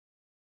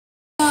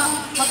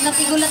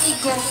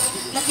latigo.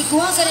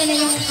 Latiguan sa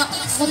nila yung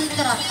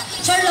kontra.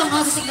 Char lang ha,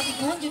 sa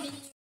latiguan yun.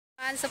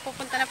 So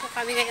pupunta na po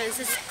kami ngayon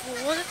sa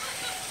school.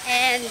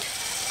 And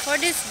for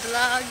this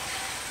vlog,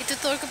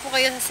 itutour ko po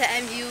kayo sa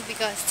CMU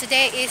because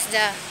today is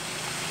the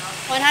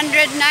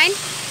 109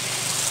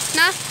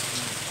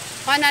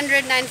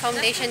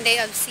 Foundation Day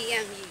of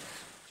CMU.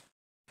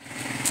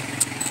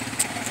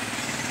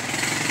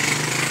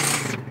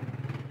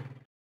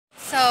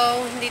 So,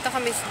 dito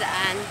kami sa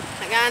daan.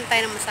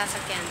 Nag-aantay ng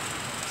masasakyan.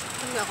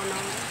 Hindi ako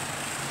naman.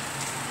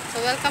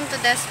 So, welcome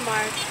to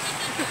Desmart.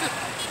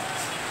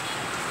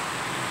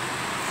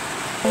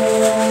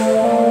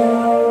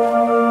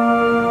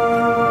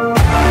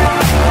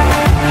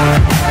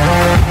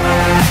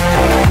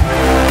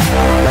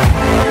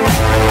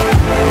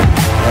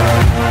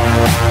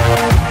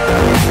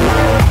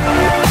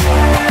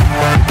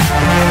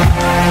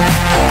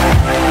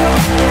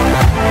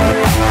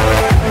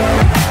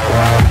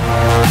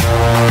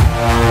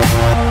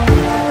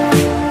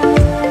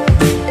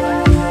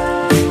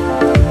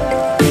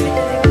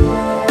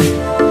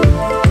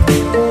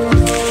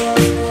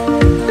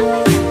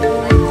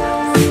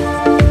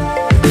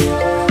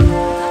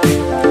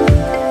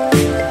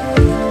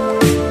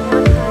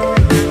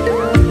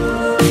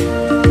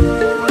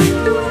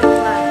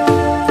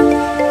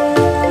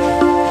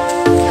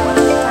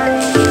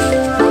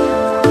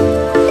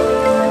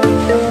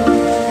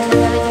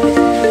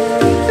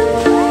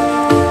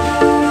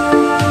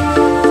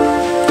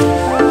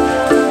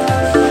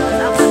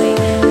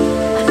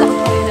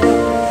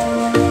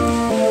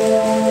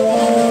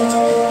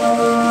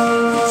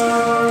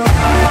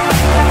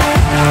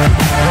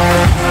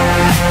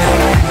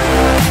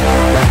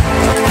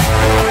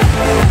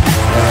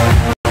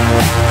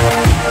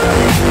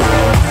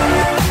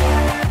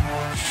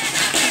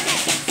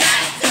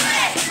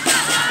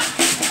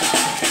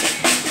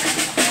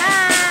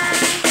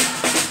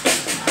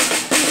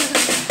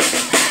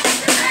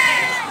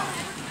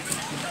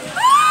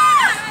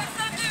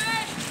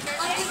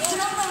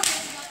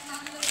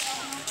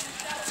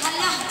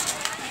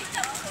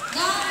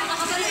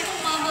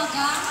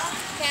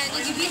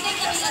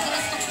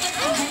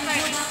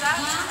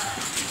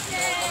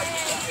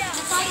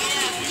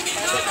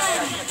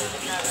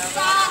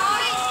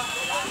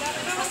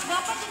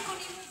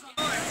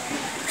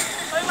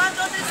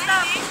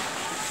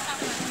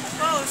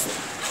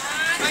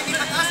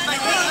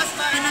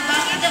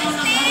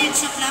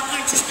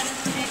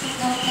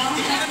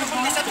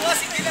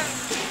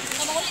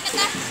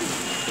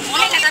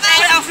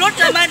 Float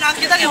naman,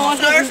 nakita niyo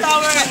flower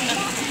flower.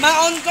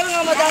 Ma-on call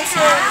nga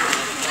madancer.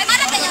 Ay,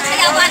 mana kayang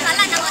sayawan,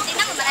 ala na mo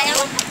tingnan mo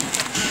malayaw.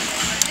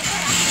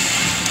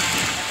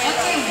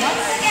 Okay,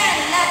 once again,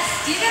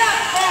 let's give it up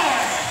for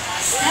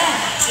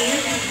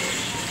CMU.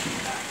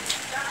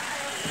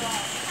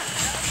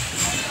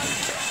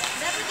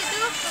 Dapat dito,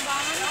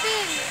 kabangan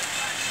din.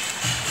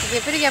 Sige,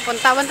 pero kaya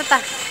puntawan tata.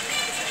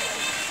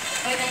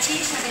 Okay,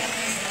 na-change na rin ang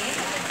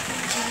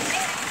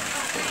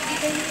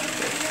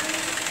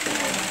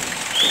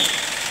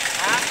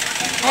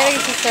Hey,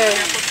 sister.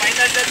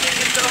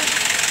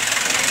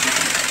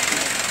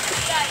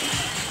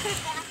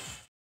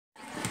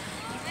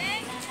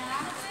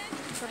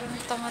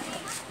 Parang tangat.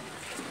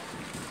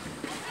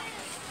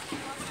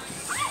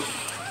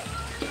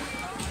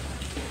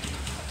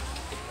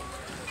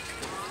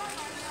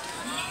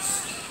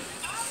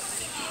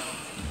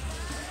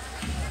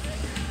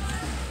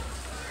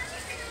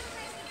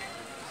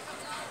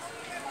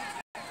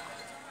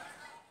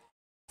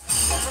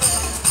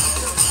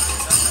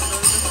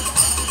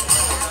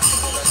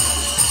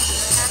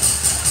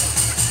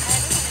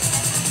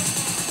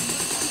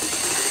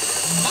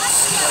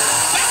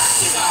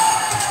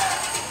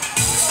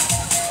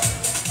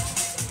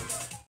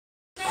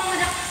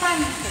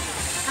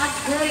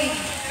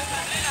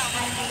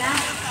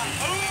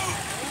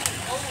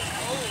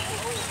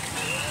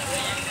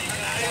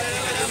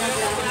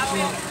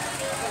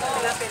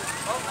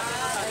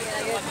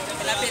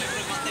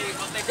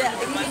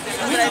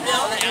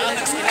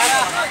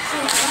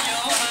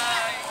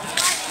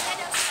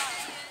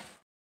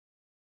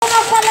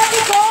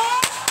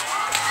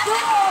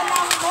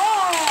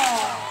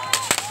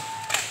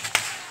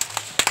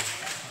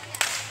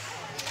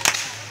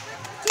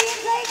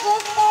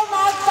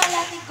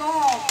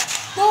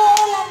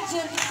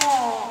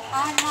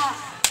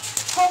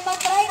 Kung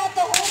matry na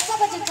to, unsa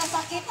ba dyan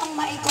kasakit ang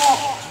maigo?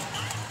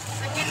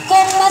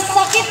 Kung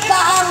masakit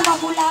ba ang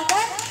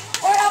mabulagan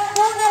or ang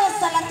bungal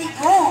sa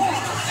latigo?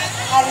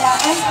 Hala,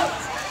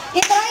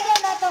 itry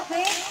na to,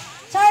 babe.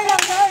 Char lang.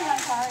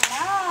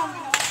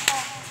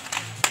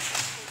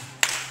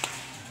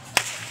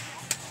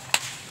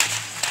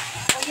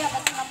 Kuya,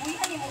 ba't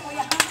nabuyan mo,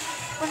 kuya?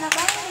 Kung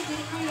nabangan ni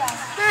diri, kuya.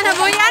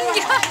 Nabuyan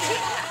yun.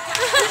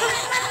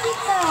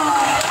 Kita,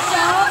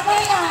 siapa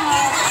ya?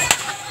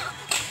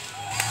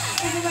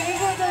 Kasi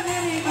maigo ito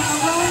diri,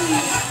 nakabangan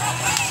ni.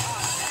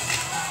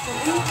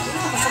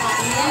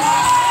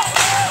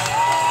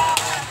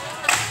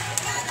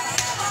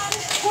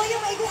 Kuya,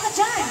 maigo ka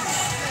dyan.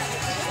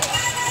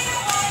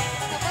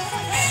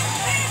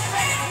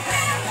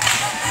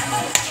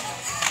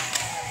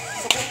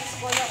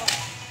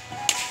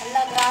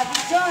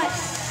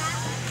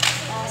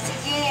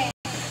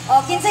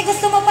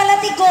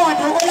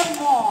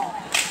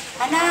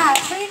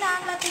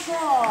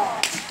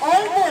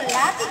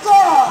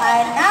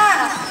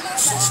 Ana!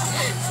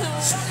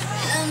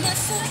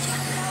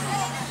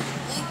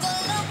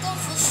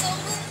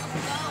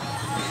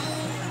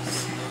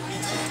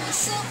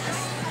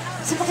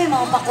 Kasi pa kayo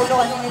mga pakulo,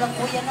 ano nilang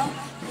kuya, no?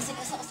 Kasi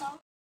nasa-asawa.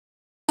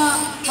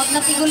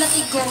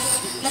 Maglatigo-latigo.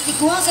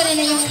 Latiguan ka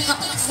nila yung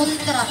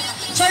kontra.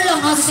 Char lang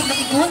ha, kasi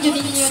latiguan yun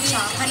ninyo yung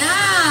tsaka na.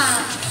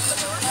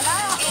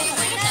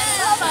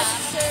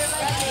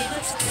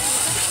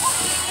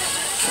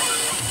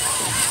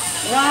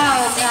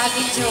 Wow,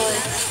 grabe Joy.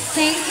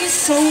 Thank you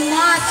so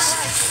much.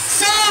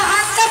 So,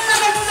 hanggang na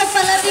kayo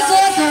magpalatigo,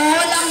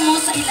 lang mo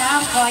sa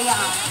ilang kaya.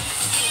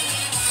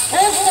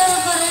 Esta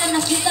ka rin,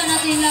 nakita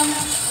natin lang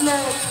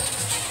float.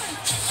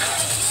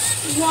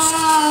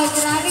 Wow,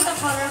 grabe ka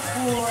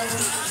colorful.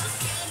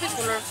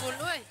 Colorful,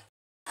 oy.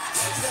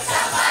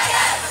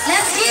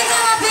 Let's give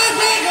them a big,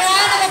 big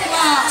round of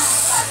applause.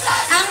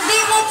 Ang di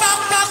mo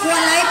pakpak,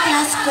 walay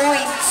plus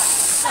points.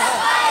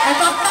 O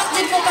pakpak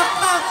din mo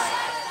pakpak.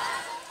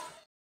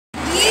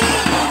 Yeah!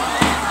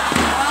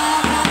 Wow,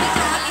 grabe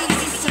ka aking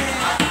si Sir.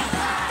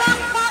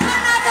 Pakpakan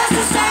natin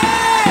si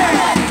Sir!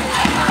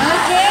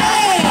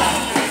 Okay!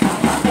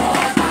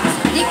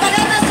 Di pa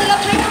rin na sila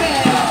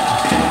prepare.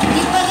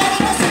 Di pa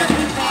rin na sila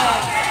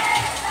prepare.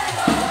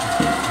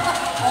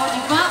 O,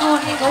 diba?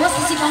 O, nagawas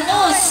na si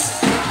Bangos.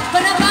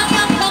 Panabang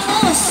ang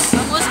Bangos.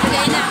 Vamos,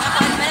 kaya na.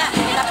 Kataan ba na?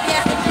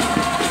 Tilapia.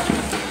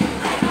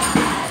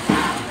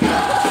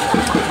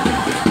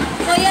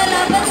 Kaya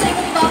laban sa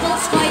ikong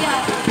bubbles kaya.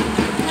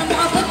 Na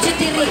makabot siya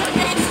diri.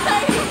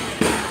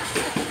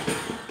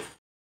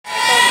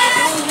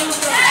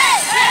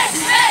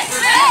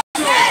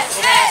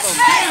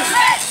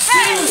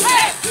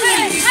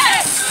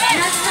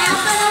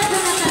 Nasakalaw ko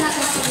na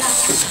talaga sila.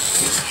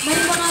 May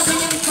mga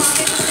ganyang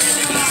bakit sa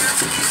mga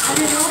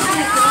ano no,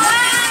 pinagawa.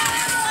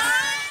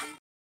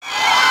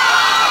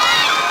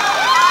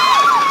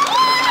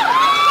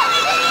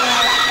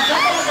 Iba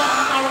talaga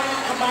ang power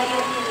ng kabayo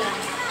nila.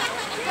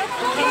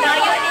 Ang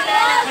kabayo nila,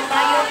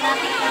 kabayo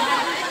natin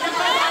lahat. Ang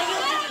kabayo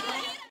nila.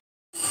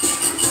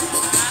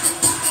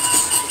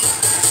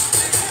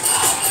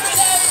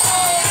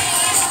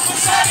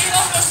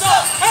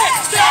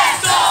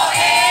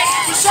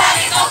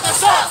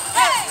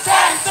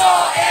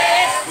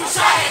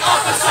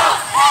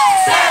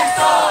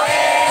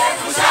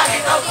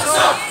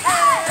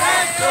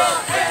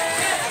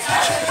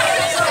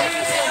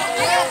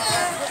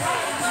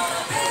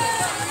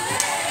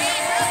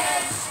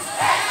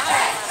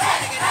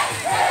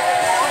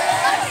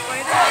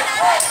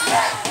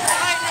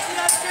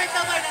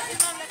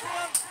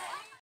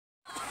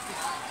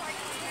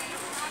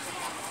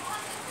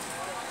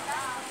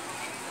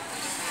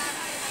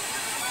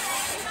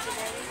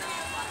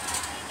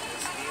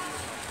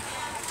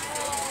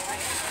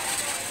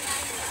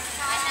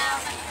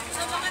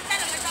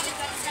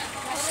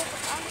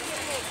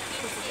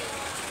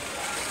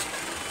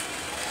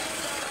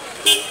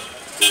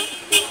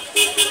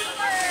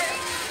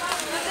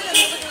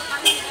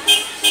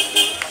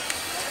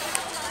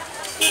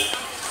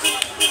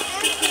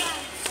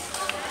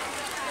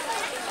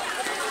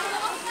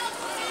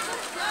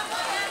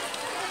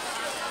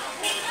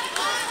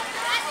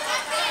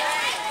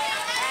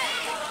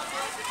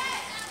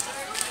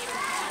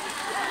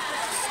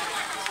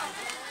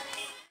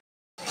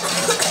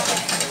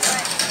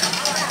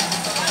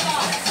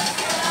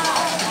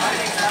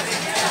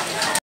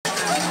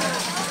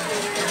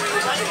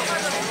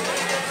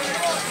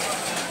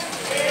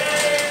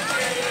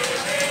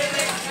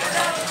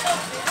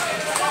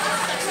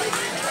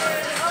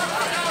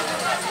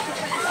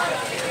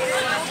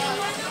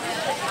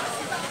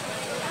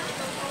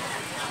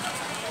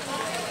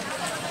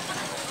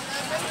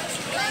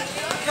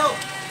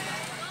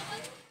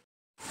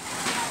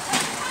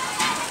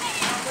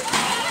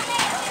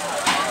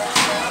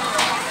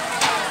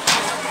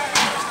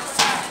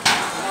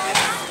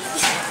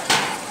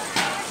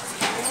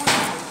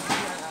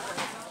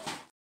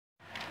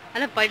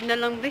 Ano, 5 na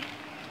lang, be.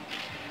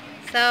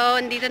 So,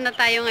 andito na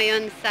tayo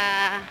ngayon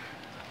sa...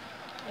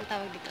 Ano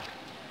tawag dito?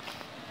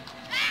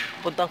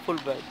 Puntang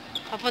Fulbright.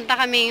 Papunta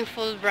kaming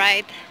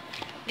Fulbright.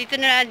 Dito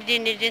na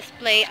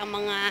dinidisplay ang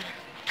mga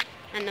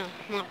ano,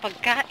 mga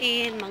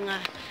pagkain,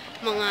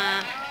 mga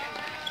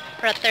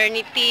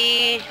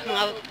fraternity,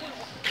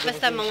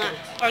 basta mga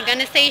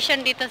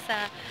organization dito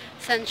sa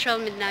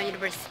Central Mindanao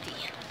University.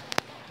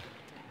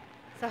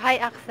 So, hi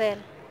Axel.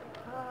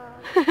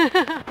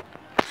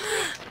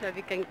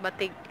 Sabi kang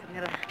batig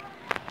kamera.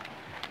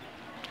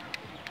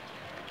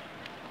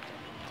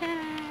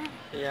 Tcharam!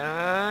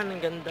 Ayan,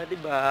 ang ganda, di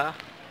ba?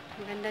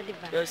 Ang ganda,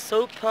 diba? We're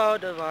so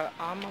proud of our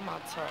alma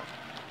mater.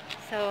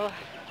 So,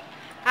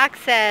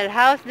 Axel,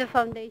 how's the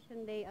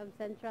foundation day of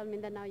Central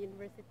Mindanao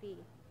University?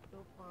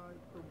 So far,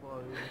 so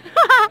boring.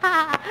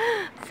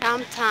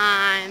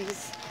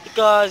 Sometimes.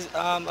 Because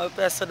our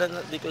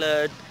president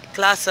declared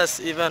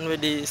classes even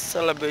with the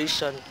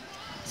celebration.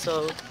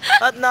 So,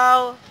 but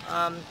now,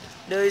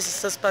 there is a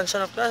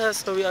suspension of classes,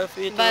 so we are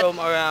free to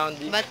roam around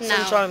the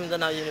Central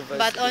Mindanao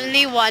University. But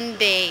only one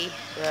day.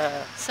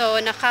 Yeah. So,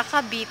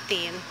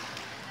 nakakabitin.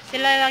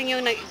 Sila lang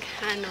yung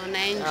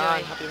na-enjoy.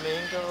 Yan, happy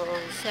mango.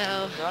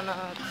 So,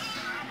 Donuts.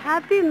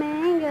 happy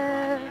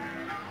mango!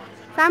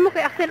 Sama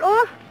kay Axel,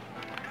 oh!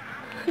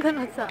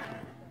 Ganun sa.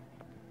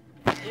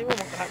 Hindi mo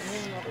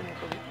makahanin ako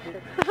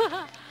makabit.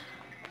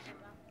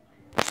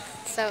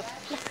 So,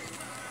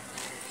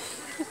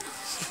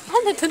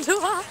 ano to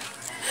doon?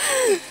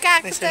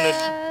 Cactus!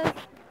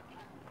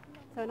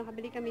 So,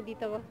 nakabili kami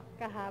dito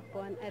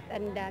kahapon at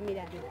ang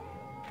dami-dami.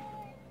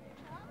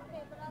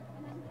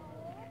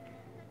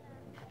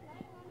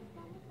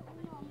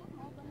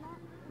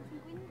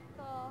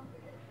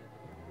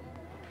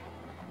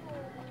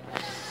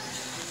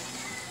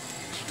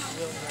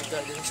 Yung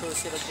garden show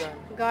sila dyan.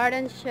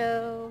 Garden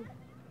show.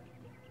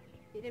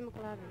 Hindi mo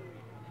klaro.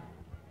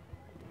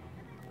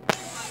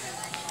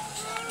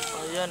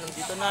 Ayan,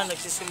 nandito na.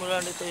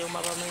 Nagsisimula dito yung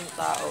maraming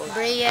tao.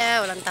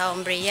 Brea, walang taong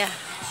Brea.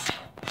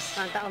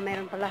 Walang taong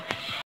meron pala.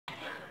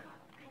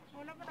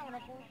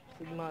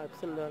 Sigma,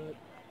 Epsilon,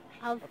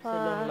 Alpha.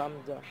 Epsilon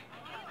Lambda.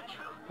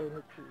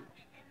 Trinity.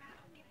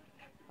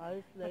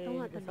 Ayos lane.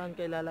 Kung saan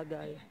kayo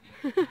lalagay?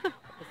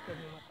 Tapos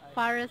kami matay.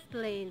 Forest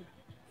Lane.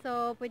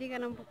 So, pwede ka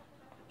nang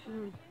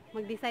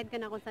mag-decide ka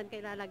na kung saan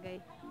kayo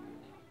lalagay.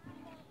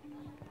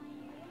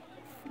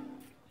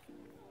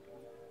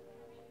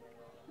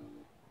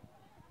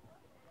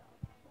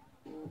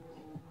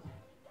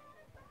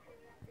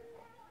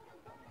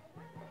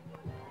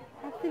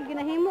 Actually,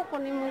 ginahimo ko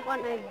ni mong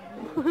kuan ay.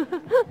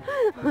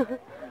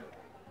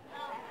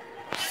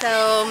 So,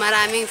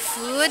 maraming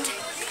food.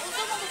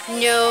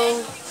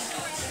 No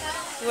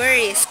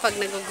worries pag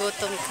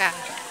nagugutom ka.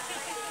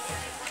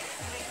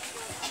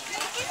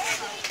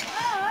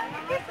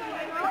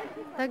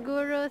 The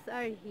gurus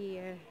are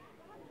here.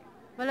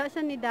 Wala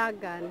siya ni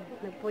Dagan.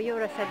 Nagpuyo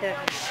ra sa der.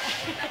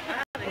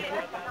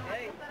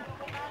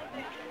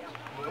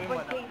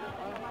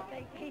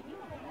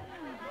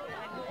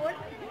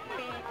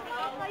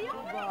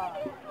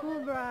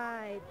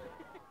 Fulbright.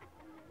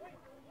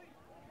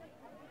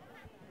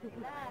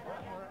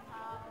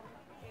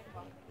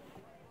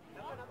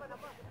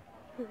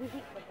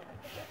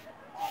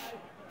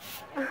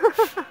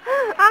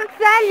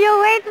 Axel, you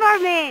wait for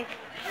me.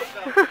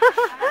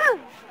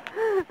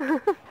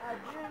 I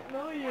didn't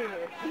know you.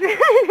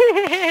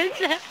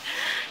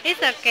 It's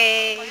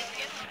okay.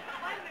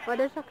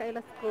 Wala siya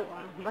kailas ko.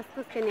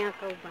 Bastos kaniya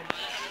ko ba?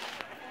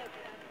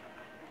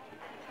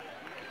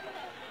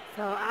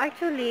 So,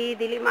 actually,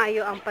 dili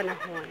maayo ang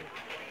panahon.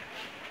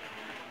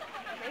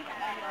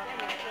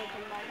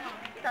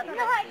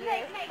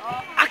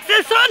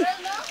 Axel, son!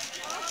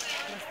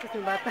 Bastos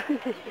ng bata.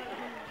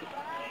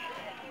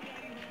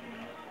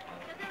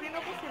 Sino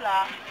po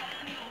sila?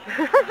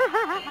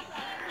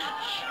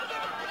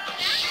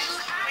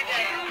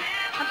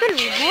 Apel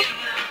mo?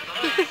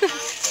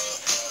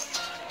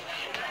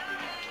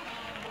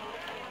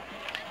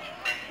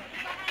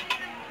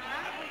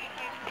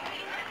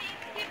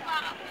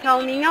 So,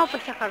 umingaw pa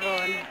siya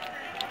karon.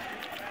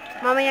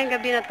 Mamayang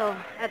gabi na to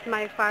at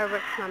may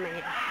fireworks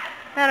mamaya.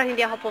 Pero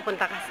hindi ako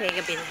pupunta kasi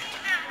gabi na.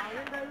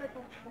 Ayun dahil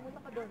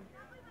pumunta ka doon.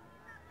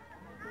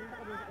 Pumunta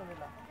ka doon sa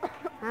kanila.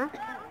 Ha?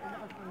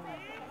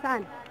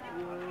 Saan?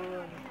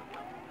 Yun.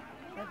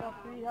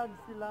 Naka-free hug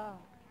sila.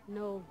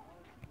 No.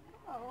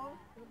 Oo.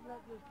 Don't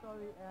let your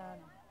story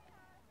end.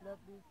 Let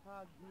this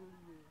hug heal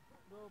you.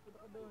 Go, punta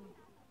ka doon.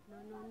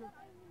 No.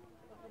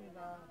 Tapos ka.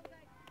 No.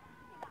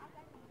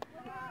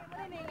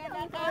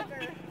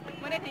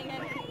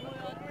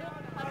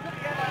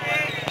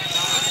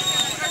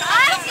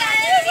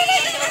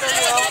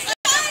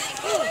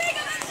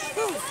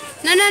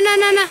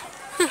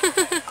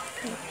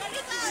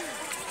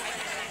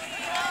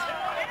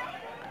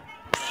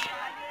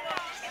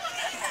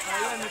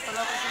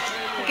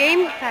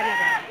 Game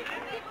Canada.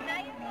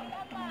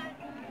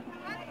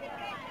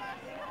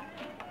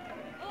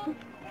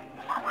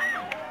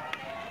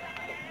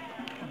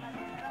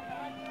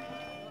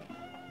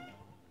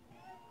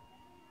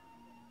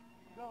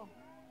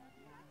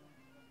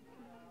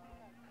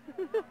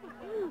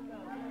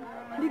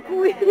 Di ko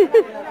eh.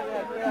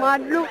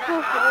 Madlo ko.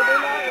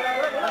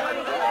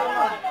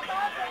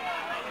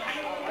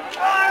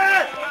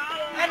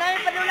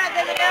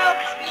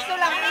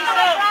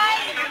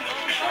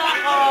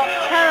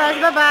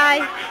 Charles, bye-bye.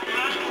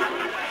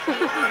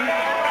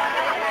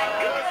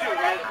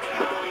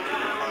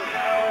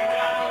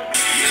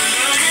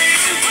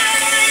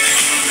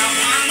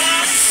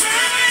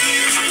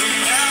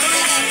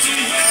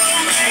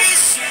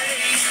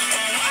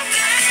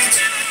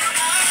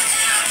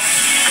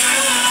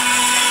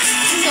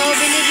 So,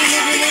 bili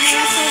mga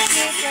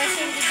suki,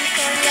 present di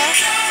Victoria.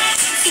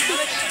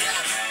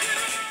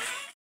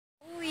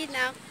 Uwi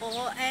na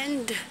ako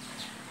and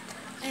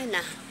ayun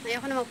na,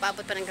 ayoko na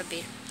magpaabot pa ng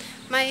gabi.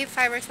 May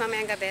fireworks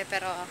mamayang gabi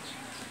pero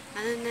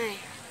ano na eh,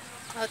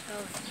 out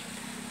of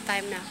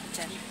time na ako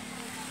dyan.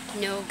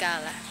 No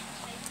gala.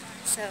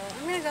 So,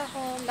 I'm gonna go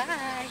home.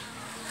 Bye!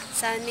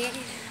 Sunny.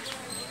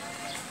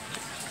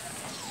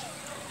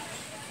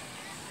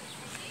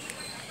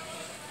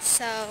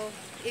 So,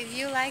 if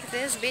you like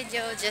this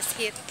video, just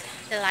hit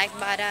the like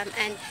button.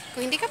 And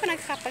kung hindi ka pa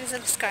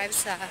nakakapag-subscribe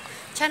sa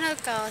channel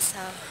ko,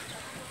 so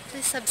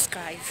please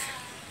subscribe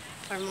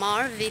for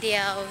more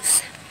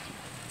videos.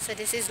 So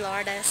this is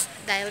Lourdes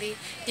Daily,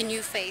 the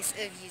new face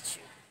of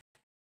YouTube.